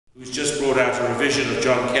who's just brought out a revision of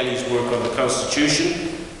John Kelly's work on the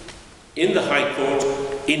Constitution in the High Court,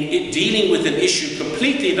 in dealing with an issue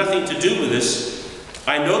completely nothing to do with this.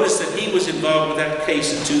 I noticed that he was involved with that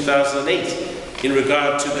case in 2008 in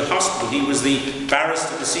regard to the hospital. He was the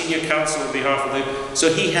barrister, the senior counsel on behalf of the...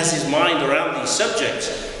 So he has his mind around these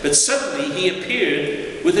subjects. But suddenly he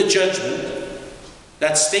appeared with a judgment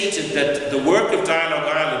that stated that the work of Dialogue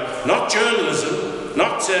Ireland, not journalism,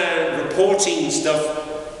 not reporting stuff,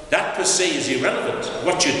 that per se is irrelevant.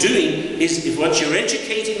 What you're doing is, once you're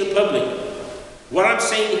educating the public, what I'm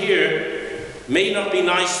saying here may not be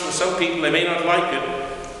nice for some people, they may not like it,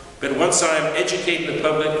 but once I am educating the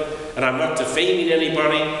public and I'm not defaming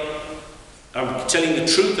anybody, I'm telling the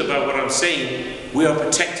truth about what I'm saying, we are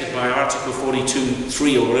protected by Article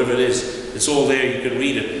 42.3 or whatever it is. It's all there, you can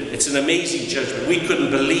read it. It's an amazing judgment. We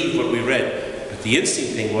couldn't believe what we read. But the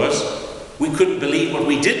interesting thing was, we couldn't believe what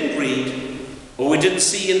we didn't read or we didn't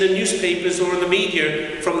see in the newspapers or in the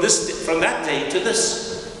media from that day to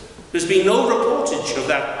this. There's been no reportage of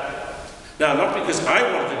that. Now, not because I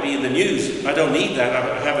want to be in the news. I don't need that.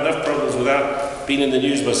 I have enough problems without being in the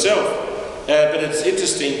news myself. But it's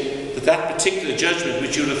interesting that that particular judgment,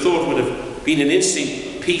 which you would have thought would have been an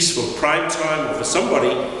interesting piece for prime time or for somebody,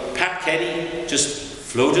 Pat Kenny just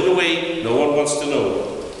floated away. No one wants to know.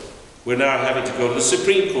 We're now having to go to the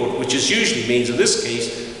Supreme Court, which is usually means, in this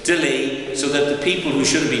case, delay, so that the people who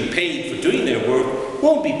should have been paid for doing their work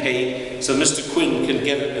won't be paid, so Mr. Quinn can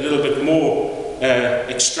get a little bit more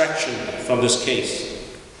extraction from this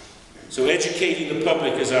case. So educating the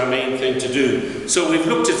public is our main thing to do. So we've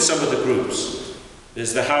looked at some of the groups.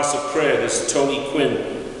 There's the House of Prayer, there's Tony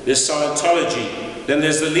Quinn, there's Scientology, then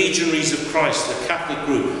there's the Legionaries of Christ, the Catholic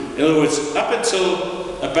group. In other words, up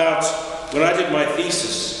until about when I did my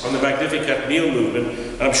thesis on the Magnificat Meal movement,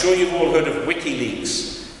 and I'm sure you've all heard of WikiLeaks.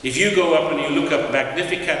 If you go up and you look up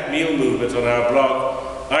Magnificat Meal movement on our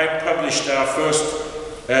blog, I published our first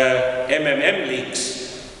MMM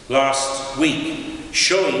leaks last week,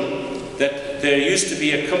 showing that there used to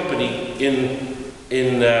be a company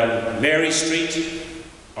in Mary Street,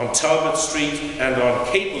 on Talbot Street, and on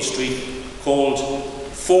Capel Street called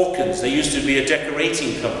Fawkins. They used to be a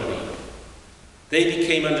decorating company. They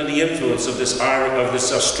became under the influence of this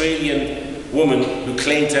Australian woman who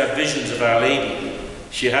claimed to have visions of Our Lady.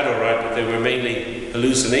 She had all right, but they were mainly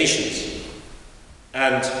hallucinations.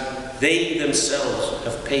 And they themselves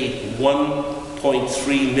have paid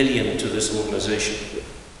 1.3 million to this organization.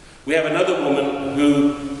 We have another woman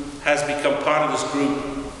who has become part of this group,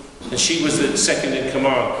 and she was the second in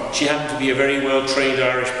command. She happened to be a very well-trained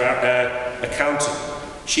Irish accountant.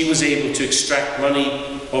 She was able to extract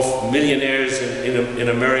money of millionaires in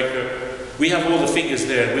America. We have all the figures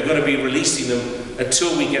there. We're going to be releasing them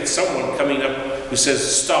until we get someone coming up who says,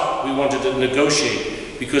 stop, we wanted to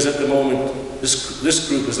negotiate. Because at the moment, this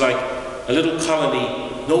group is like a little colony.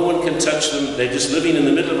 No one can touch them. They're just living in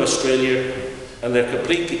the middle of Australia, and they're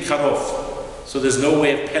completely cut off. So there's no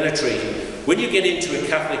way of penetrating. When you get into a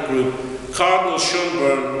Catholic group, Cardinal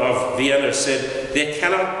Schönborn of Vienna said, there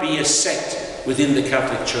cannot be a sect within the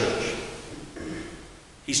Catholic Church.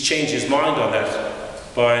 He's changed his mind on that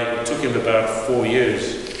it took him about 4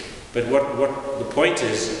 years. But what the point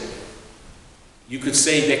is, you could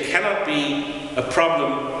say there cannot be a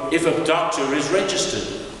problem if a doctor is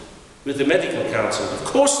registered with the medical council. Of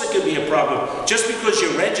course there can be a problem. Just because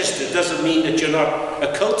you're registered doesn't mean that you're not a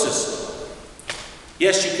cultist.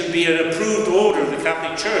 Yes, you can be an approved order of the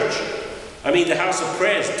Catholic Church. I mean, the House of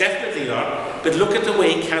Prayer is definitely not, but look at the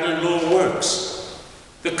way canon law works.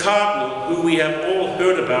 The Cardinal, who we have all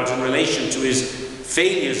heard about in relation to his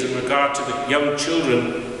failures in regard to the young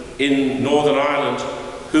children in Northern Ireland,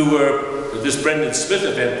 who were this Brendan Smith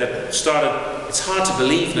event that started, it's hard to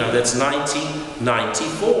believe now, that's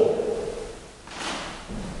 1994.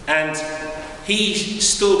 And he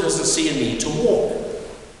still doesn't see a need to walk.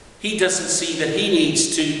 He doesn't see that he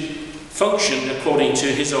needs to function according to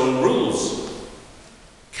his own rules.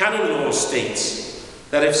 Canon law states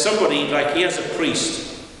that if somebody, like he has a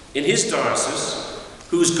priest in his diocese,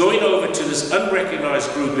 who's going over to this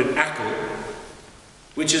unrecognized group in Achill,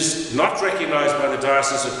 which is not recognized by the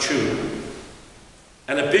Diocese of Tuam,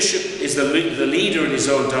 and a bishop is the leader in his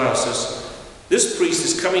own diocese, this priest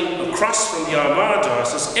is coming across from the Armagh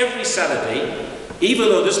diocese every Saturday, even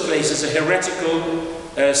though this place is a heretical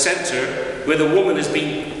centre where the woman has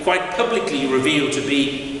been quite publicly revealed to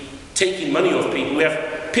be taking money off people. We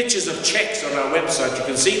have pictures of checks on our website, you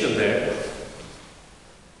can see them there.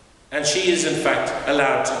 And she is in fact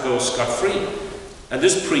allowed to go scot-free. And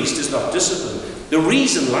this priest is not disciplined. The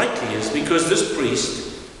reason likely is because this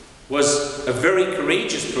priest was a very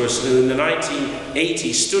courageous person who in the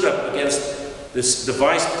 1980s stood up against the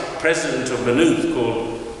vice president of Maynooth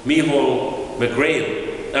called Micheál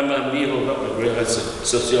McGrail, not McGrail, that's a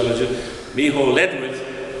sociologist, Micheál Ledwith,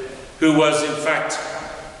 who was in fact,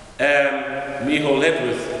 Micheál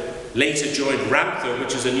Ledwith later joined Ramtha,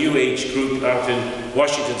 which is a New Age group out in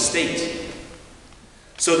Washington State.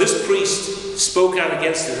 So this priest spoke out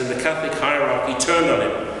against it, and the Catholic hierarchy turned on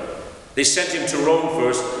him. They sent him to Rome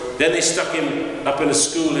first, then they stuck him up in a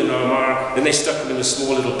school in Armagh, then they stuck him in a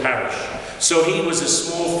small little parish. So he was a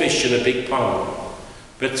small fish in a big pond.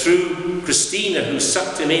 But through Christina, who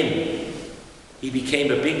sucked him in, he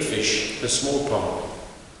became a big fish in a small pond.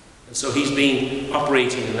 And so he's been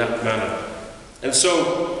operating in that manner. And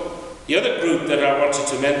so the other group that I wanted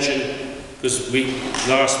to mention, because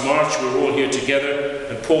last March we were all here together,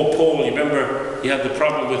 and Paul, you remember he had the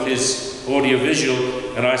problem with his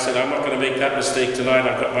audio-visual, and I said, I'm not going to make that mistake tonight,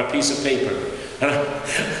 I've got my piece of paper.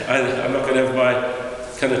 And I'm not going to have my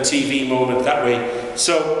kind of TV moment that way.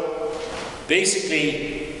 So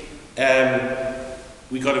basically,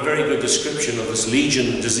 we got a very good description of this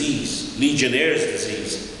Legionnaires'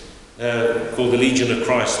 disease, called the Legion of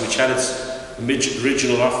Christ, which had its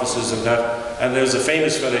original offices and that. And there's a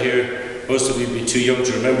famous fellow here, most of you would be too young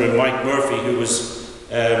to remember, Mike Murphy, who was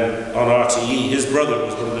on RTE. His brother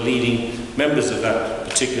was one of the leading members of that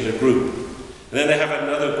particular group. And then they have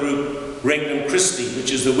another group, Regnum Christi,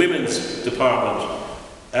 which is the women's department.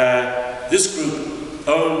 This group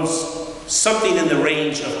owns something in the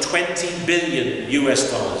range of $20 billion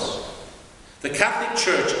US. The Catholic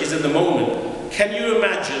Church is in the moment. Can you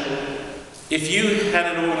imagine if you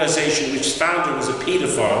had an organization which founder was a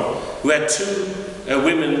paedophile who had two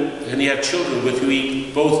women and he had children with who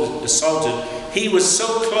he both assaulted? He was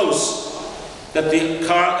so close that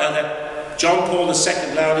that John Paul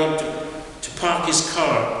II allowed him to park his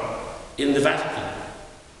car in the Vatican.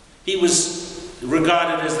 He was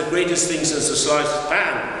regarded as the greatest thing since the sliced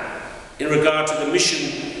pan in regard to the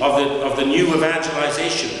mission of the new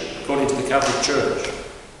evangelization, according to the Catholic Church.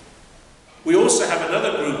 We also have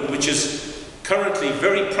another group which is currently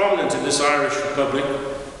very prominent in this Irish Republic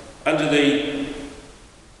under the...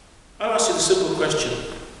 I'll ask you the simple question.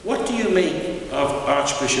 What do you make of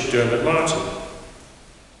Archbishop Dermot Martin?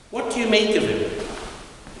 What do you make of him?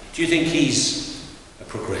 Do you think he's a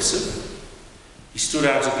progressive? He stood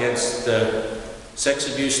out against the sex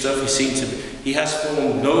abuse stuff. He has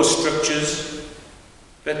formed no structures,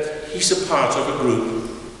 but he's a part of a group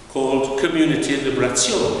called Community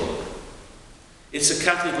Liberazione. It's a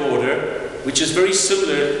Catholic order which is very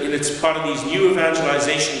similar in its part of these new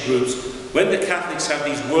evangelization groups. When the Catholics have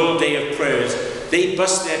these World Day of Prayers, they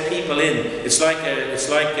bust their people in. These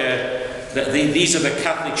are the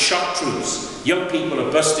Catholic shock troops. Young people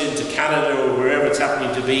are busted into Canada or wherever it's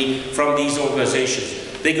happening to be from these organizations.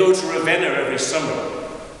 They go to Ravenna every summer.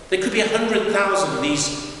 There could be 100,000 of these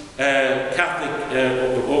Catholic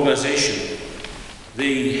organizations.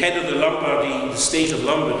 The head of the state of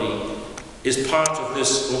Lombardy, is part of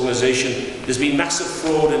this organization. There's been massive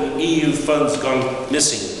fraud and EU funds gone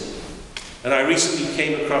missing. And I recently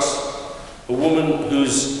came across a woman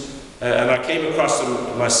and I came across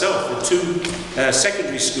them myself in two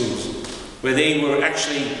secondary schools where they were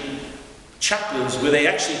actually chaplains, where they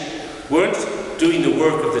actually weren't doing the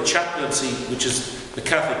work of the chaplaincy, which is the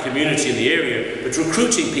Catholic community in the area, but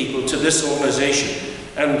recruiting people to this organization.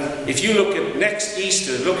 And if you look at next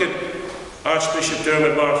Easter, look at Archbishop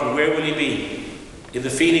Dermot Martin, where will he be? In the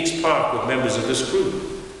Phoenix Park with members of this group.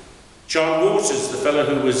 John Waters, the fellow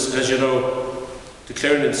who was, as you know,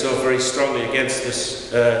 declaring himself very strongly against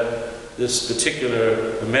this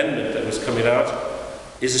particular amendment that was coming out,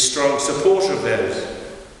 is a strong supporter of theirs.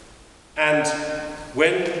 And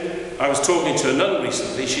when I was talking to a nun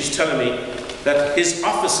recently, she's telling me that his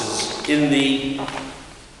offices in the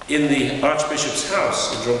Archbishop's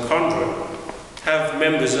house in Drumcondra have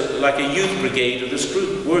members like a youth brigade of this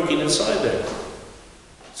group working inside there.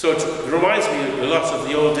 So it reminds me a lot of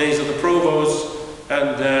the old days of the provosts,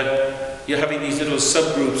 and you're having these little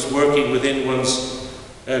subgroups working within one's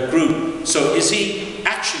group. So is he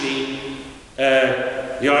actually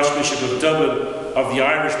the Archbishop of Dublin of the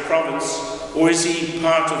Irish province, or is he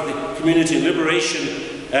part of the community liberation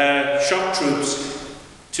shock troops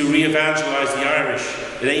to re-evangelize the Irish?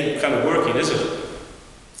 It ain't kind of working, is it?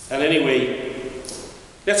 And anyway,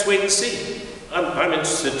 let's wait and see. I'm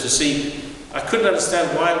interested to see. I couldn't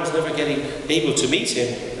understand why I was never able to meet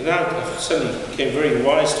him, and now I suddenly became very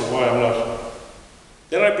wise to why I'm not.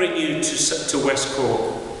 Then I bring you to West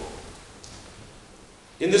Cork.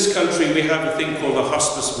 In this country we have a thing called the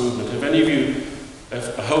hospice movement. If any of you,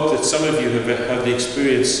 I hope that some of you have had the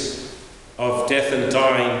experience of death and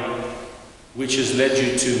dying, which has led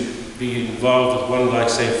you to be involved with one like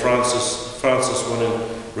St. Francis, one in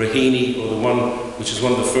Raheny, or the one which is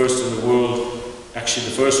one of the first in the world. Actually,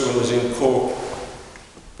 the first one was in Cork.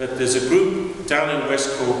 But there's a group down in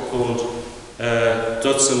West Cork called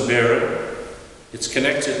Tcdtheo. It's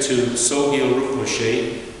connected to Sohail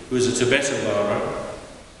Rukmoshe, who is a Tibetan Lama,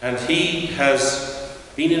 and he has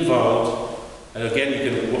been involved. And again,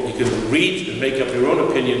 you can read and make up your own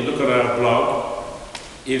opinion. Look on our blog.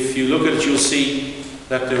 If you look at it, you'll see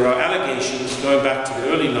that there are allegations going back to the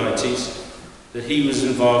early 90s that he was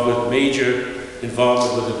involved with major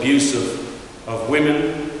involvement with abuse of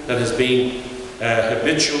women that has been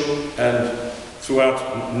habitual and throughout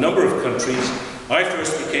a number of countries. I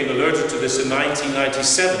first became alerted to this in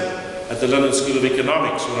 1997 at the London School of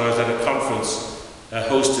Economics when I was at a conference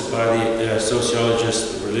hosted by the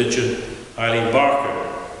sociologist of religion, Eileen Barker.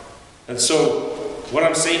 And so what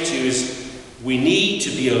I'm saying to you is we need to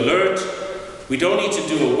be alert. We don't need to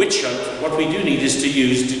do a witch hunt. What we do need is to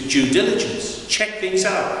use due diligence, check things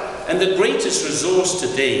out. And the greatest resource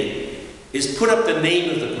today is put up the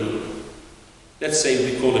name of the group. Let's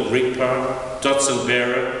say we call it Rigpa,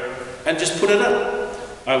 Tcdtheo, and just put it up.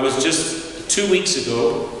 I was just 2 weeks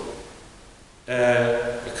ago,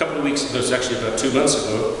 a couple of weeks ago, it's actually about 2 months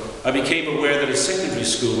ago, I became aware that a secondary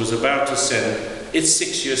school was about to send its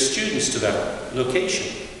 6-year students to that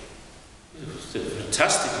location. It's a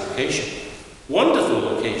fantastic location, wonderful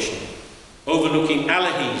location, overlooking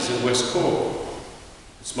Allaheys in West Cork.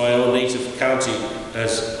 It's my own native county,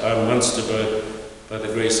 as I'm Munster by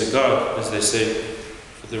the grace of God, as they say,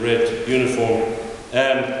 with the red uniform.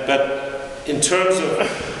 But in terms of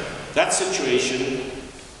that situation,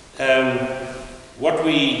 what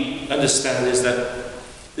we understand is that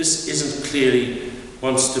this isn't clearly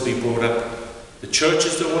wants to be brought up. The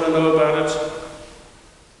churches don't want to know about it.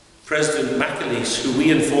 President McAleese, who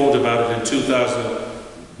we informed about it in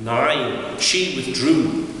 2009, she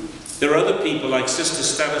withdrew. There are other people like Sister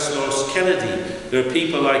Stanislaus Kennedy. There are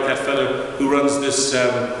people like that fellow who runs this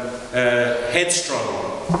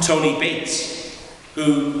Headstrong, Tony Bates,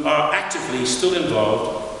 who are actively still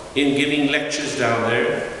involved in giving lectures down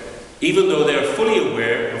there, even though they are fully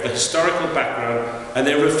aware of the historical background and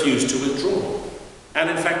they refuse to withdraw. And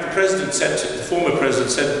in fact, the former president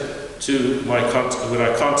said to when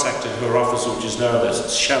I contacted her office, which is now the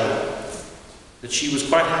Shannon, that she was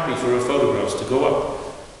quite happy for her photographs to go up.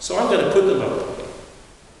 So I'm going to put them up,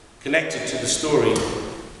 connected to the story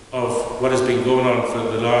of what has been going on for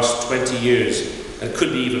the last 20 years, and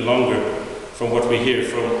could be even longer from what we hear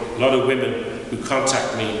from a lot of women who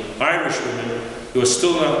contact me, Irish women, who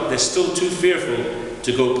are they're still too fearful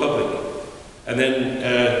to go public. And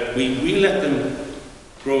then we let them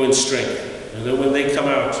grow in strength. And then when they come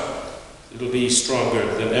out, it'll be stronger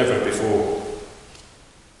than ever before.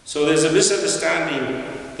 So there's a misunderstanding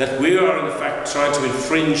that we are in fact trying to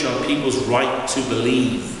infringe on people's right to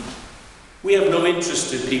believe. We have no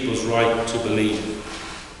interest in people's right to believe.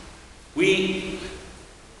 We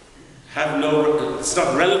have it's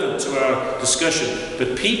not relevant to our discussion,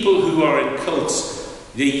 but people who are in cults,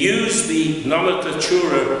 they use the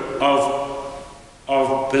nomenclature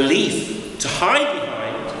of belief to hide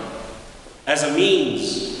behind as a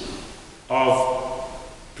means of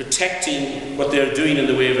protecting what they're doing in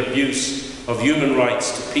the way of abuse of human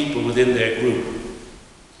rights to people within their group.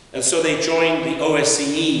 And so they join the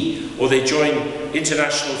OSCE or they join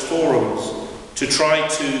international forums to try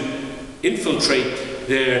to infiltrate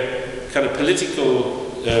their kind of political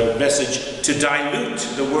message to dilute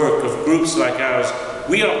the work of groups like ours.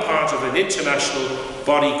 We are part of an international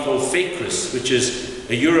body called FACRIS, which is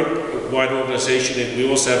a Europe-wide organization. We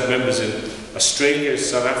also have members in Australia,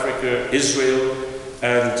 South Africa, Israel,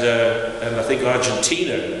 and I think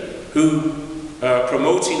Argentina, who are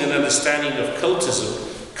promoting an understanding of cultism.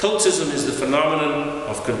 Cultism is the phenomenon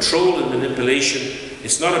of control and manipulation.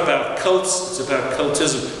 It's not about cults, it's about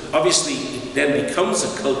cultism. Obviously, it then becomes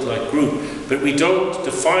a cult-like group, but we don't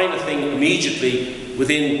define a thing immediately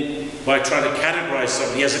by trying to categorize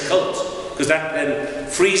somebody as a cult, because that then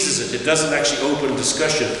freezes it. It doesn't actually open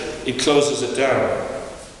discussion, it closes it down.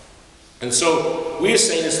 And so we're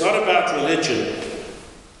saying it's not about religion,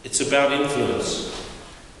 it's about influence.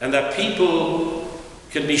 And that people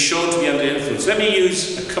can be shown to be under influence. Let me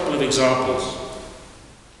use a couple of examples.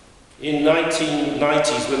 In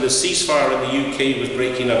 1990s, when the ceasefire in the UK was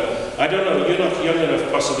breaking up, I don't know, you're not young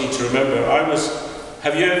enough possibly to remember,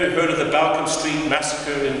 have you ever heard of the Balcombe Street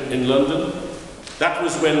massacre in London? That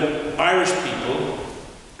was when Irish people,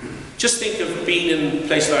 just think of being in a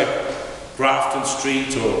place like Grafton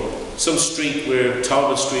Street or some street where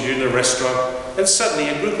Talbot Street, you're in a restaurant, and suddenly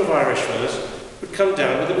a group of Irish fellas would come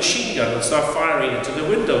down with a machine gun and start firing into the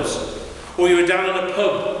windows. Or you were down in a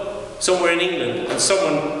pub somewhere in England and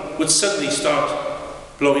someone would suddenly start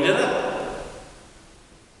blowing it up.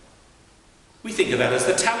 We think of that as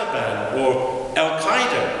the Taliban or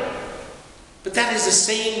Al-Qaeda. But that is the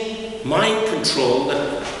same mind control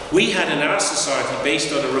that we had in our society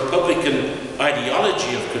based on a Republican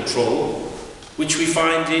ideology of control, which we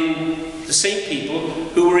find in the same people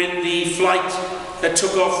who were in the flight that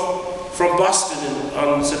took off from Boston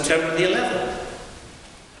on September the 11th.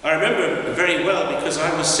 I remember very well because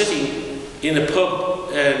I was sitting in a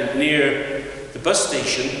pub near the bus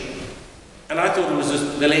station, and I thought it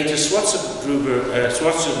was the latest Schwarzenegger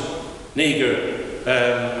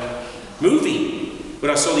movie,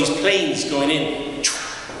 when I saw these planes going in,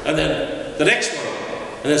 and then the next one,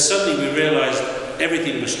 and then suddenly we realized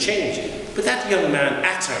everything was changed. But that young man,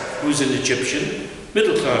 Atta, who's an Egyptian,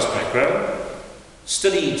 middle-class background,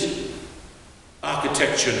 studied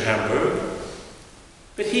architecture in Hamburg,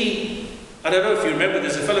 but I don't know if you remember,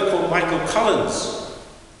 there's a fellow called Michael Collins,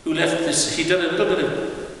 who left this, he done a little bit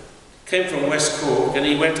of, came from West Cork, and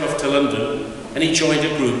he went off to London, and he joined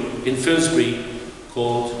a group in Finsbury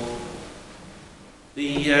called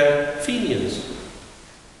the Fenians.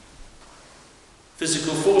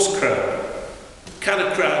 Physical force crowd. Kind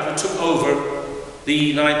of crowd who took over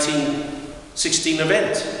the 1916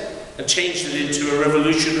 event and changed it into a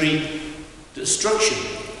revolutionary destruction.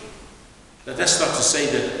 Now that's not to say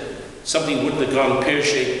that something wouldn't have gone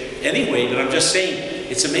pear-shaped anyway, but I'm just saying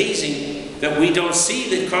it's amazing that we don't see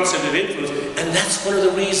the concept of influence, and that's one of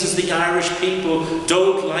the reasons the Irish people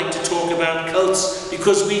don't like to talk about cults,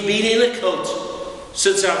 because we've been in a cult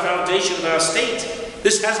since our foundation of our state.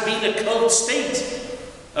 This has been a cult state.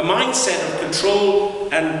 A mindset of control,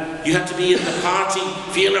 and you have to be in the party,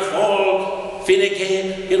 Fianna Fáil, Fine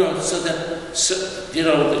Gael,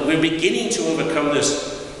 that we're beginning to overcome this.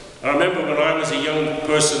 I remember when I was a young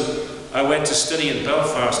person, I went to study in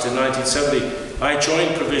Belfast in 1970. I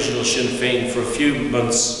joined Provisional Sinn Féin for a few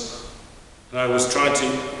months, and I was trying to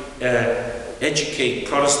educate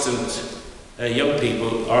Protestant young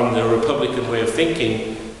people on the Republican way of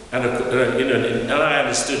thinking. And I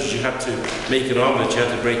understood that you had to make an omelette, you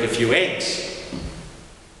had to break a few eggs.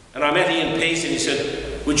 And I met Ian Paisley and he said,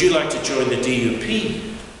 would you like to join the DUP?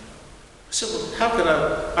 I said, well, how can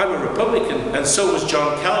I? I'm a Republican, and so was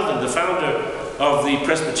John Calvin, the founder of the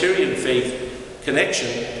Presbyterian Faith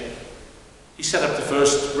Connection. He set up the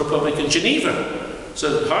first Republic in Geneva.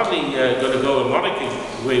 So hardly going to go a monarchy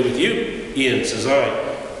way with you, Ian, says I.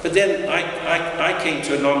 But then I came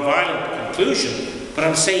to a non-violent conclusion. But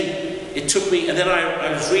I'm saying, it took me, and then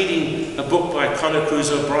I was reading a book by Conor Cruise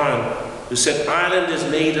O'Brien, who said Ireland is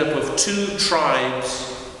made up of 2 tribes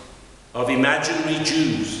of imaginary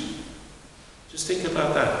Jews. Just think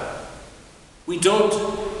about that. We don't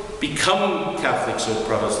become Catholics or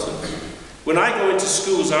Protestants. When I go into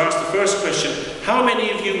schools, I ask the first question, how many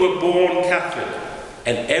of you were born Catholic?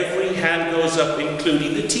 And every hand goes up,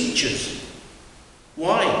 including the teachers.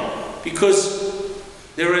 Why? Because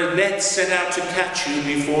there are nets set out to catch you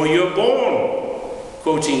before you're born,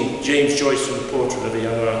 quoting James Joyce from The Portrait of a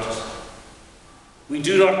Young Artist. We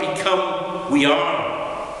do not become, we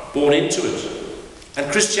are born into it.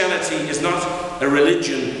 And Christianity is not a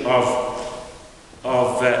religion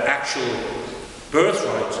of actual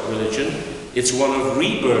birthright religion. It's one of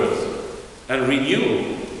rebirth and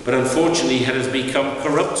renewal. But unfortunately it has become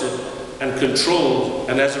corrupted and controlled,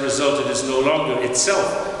 and as a result it is no longer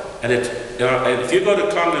itself. And if you go to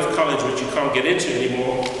Clonmel College, which you can't get into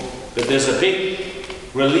anymore, but there's a big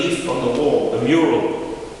relief on the wall, a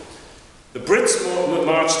mural. The Brits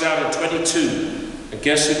marched out in 22, and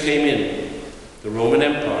guess who came in? The Roman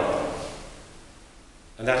Empire.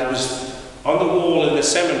 And that was on the wall in the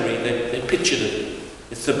seminary, they pictured it.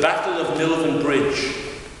 It's the Battle of Milvan Bridge,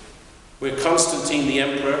 where Constantine the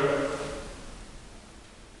Emperor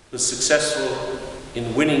was successful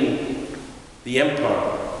in winning the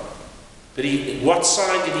empire. But what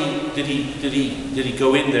side did he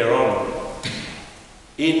go in there on?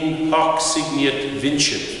 In hoc signiat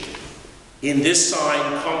vincit. In this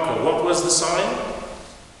sign conquer. What was the sign?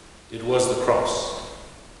 It was the cross.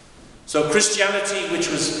 So Christianity, which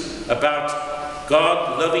was about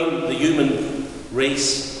God loving the human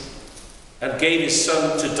race and gave his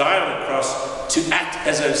son to die on a cross to act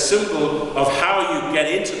as a symbol of how you get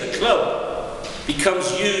into the club,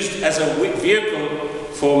 becomes used as a vehicle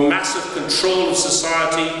for massive control of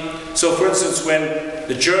society. So for instance, when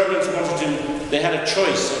the Germans they had a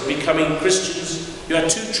choice of becoming Christians. You had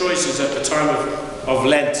 2 choices at the time of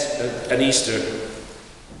Lent and Easter.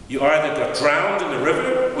 You either got drowned in the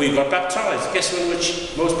river or you got baptized. Guess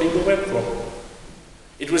which most people went for?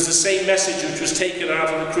 It was the same message which was taken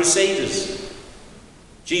out of the Crusaders.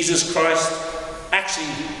 Jesus Christ,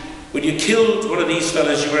 actually, when you killed one of these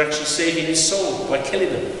fellas, you were actually saving his soul by killing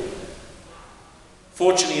him.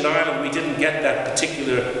 Fortunately, in Ireland, we didn't get that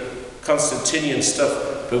particular Constantinian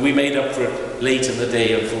stuff, but we made up for it late in the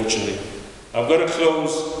day, unfortunately. I'm going to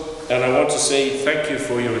close, and I want to say thank you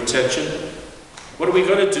for your attention. What we're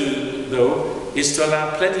going to do, though, is to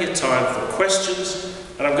allow plenty of time for questions,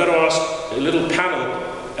 and I'm going to ask a little panel,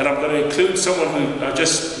 and I'm going to include someone who I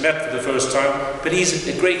just met for the first time, but he's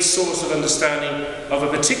a great source of understanding of a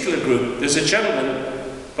particular group. There's a gentleman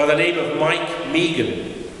by the name of Mike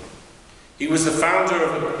Megan. He was the founder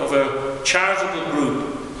of a charitable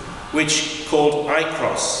group which called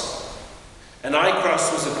ICROSS. And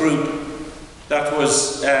ICROSS was a group that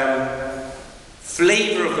was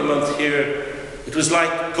flavour of the month here. It was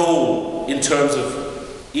like gold in terms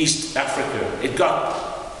of East Africa. It got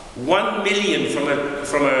 1 million from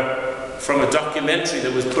a documentary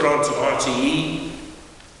that was put onto RTE.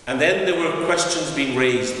 And then there were questions being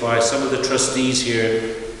raised by some of the trustees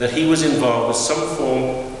here that he was involved with some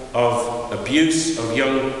form of abuse of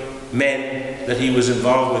young men that he was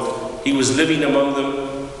involved with. He was living among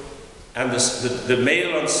them, and the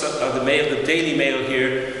Daily Mail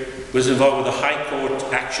here was involved with a High Court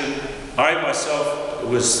action. I myself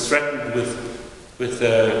was threatened with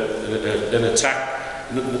an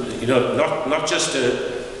attack. You know, not just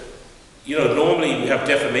normally we have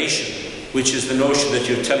defamation, which is the notion that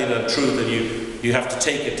you're telling untruth and you have to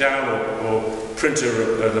take it down or print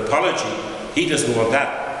an apology. He doesn't want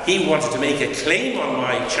that. He wanted to make a claim on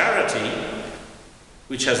my charity,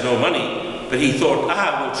 which has no money, but he thought,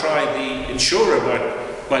 we'll try, the insurer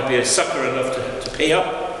might be a sucker enough to pay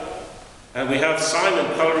up. And we have Simon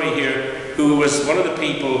Cullery here, who was one of the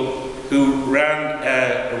people who ran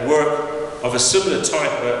a work of a similar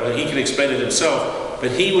type. He can explain it himself,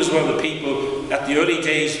 but he was one of the people at the early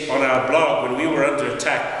days on our blog when we were under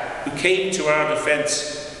attack, who came to our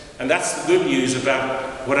defense. And that's the good news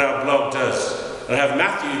about what our blog does. And I have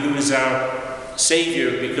Matthew, who is our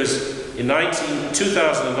savior, because in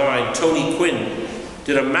 2009, Tony Quinn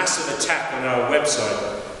did a massive attack on our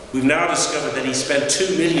website. We've now discovered that he spent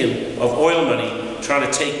 $2 million of oil money trying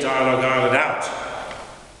to take Dialogue Ireland out.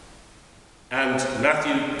 And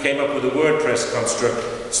Matthew came up with a WordPress construct.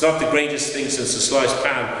 It's not the greatest thing since the sliced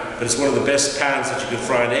pan, but it's one of the best pans that you can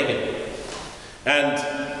fry an egg in. And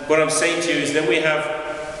what I'm saying to you is then we have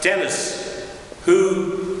Dennis,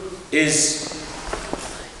 who is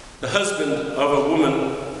the husband of a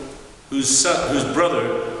woman whose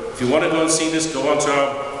brother, if you want to go and see this, go onto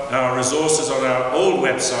our resources on our old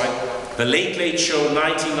website, The Late Late Show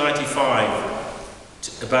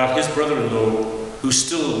 1995, about his brother-in-law, who's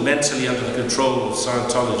still mentally under the control of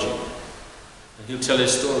Scientology. And he'll tell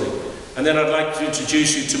his story. And then I'd like to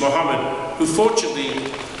introduce you to Mohammed, who fortunately,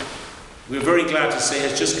 we're very glad to say,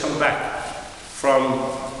 has just come back from,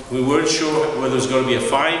 we weren't sure whether it was going to be a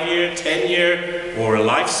 5-year, 10-year, or a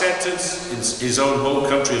life sentence in his own home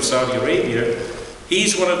country of Saudi Arabia.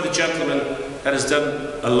 He's one of the gentlemen that has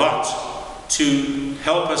done a lot to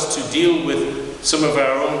help us to deal with some of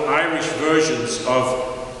our own Irish versions of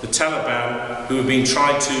the Taliban, who have been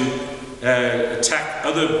trying to attack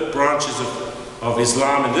other branches of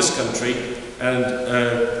Islam in this country. And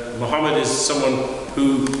Mohammed is someone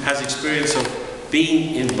who has experience of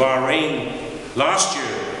being in Bahrain last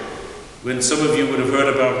year, when some of you would have heard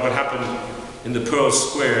about what happened in the Pearl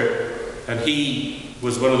Square, and he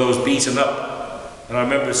was one of those beaten up. And I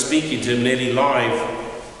remember speaking to him nearly live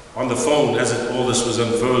on the phone as all this was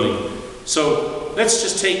unfurling. So let's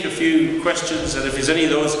just take a few questions, and if there's any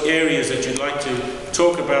of those areas that you'd like to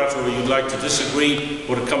talk about, or you'd like to disagree,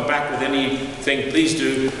 or to come back with anything, please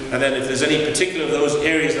do. And then if there's any particular of those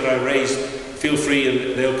areas that I raised, feel free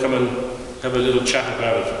and they'll come and have a little chat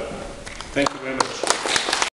about it. Thank you very much.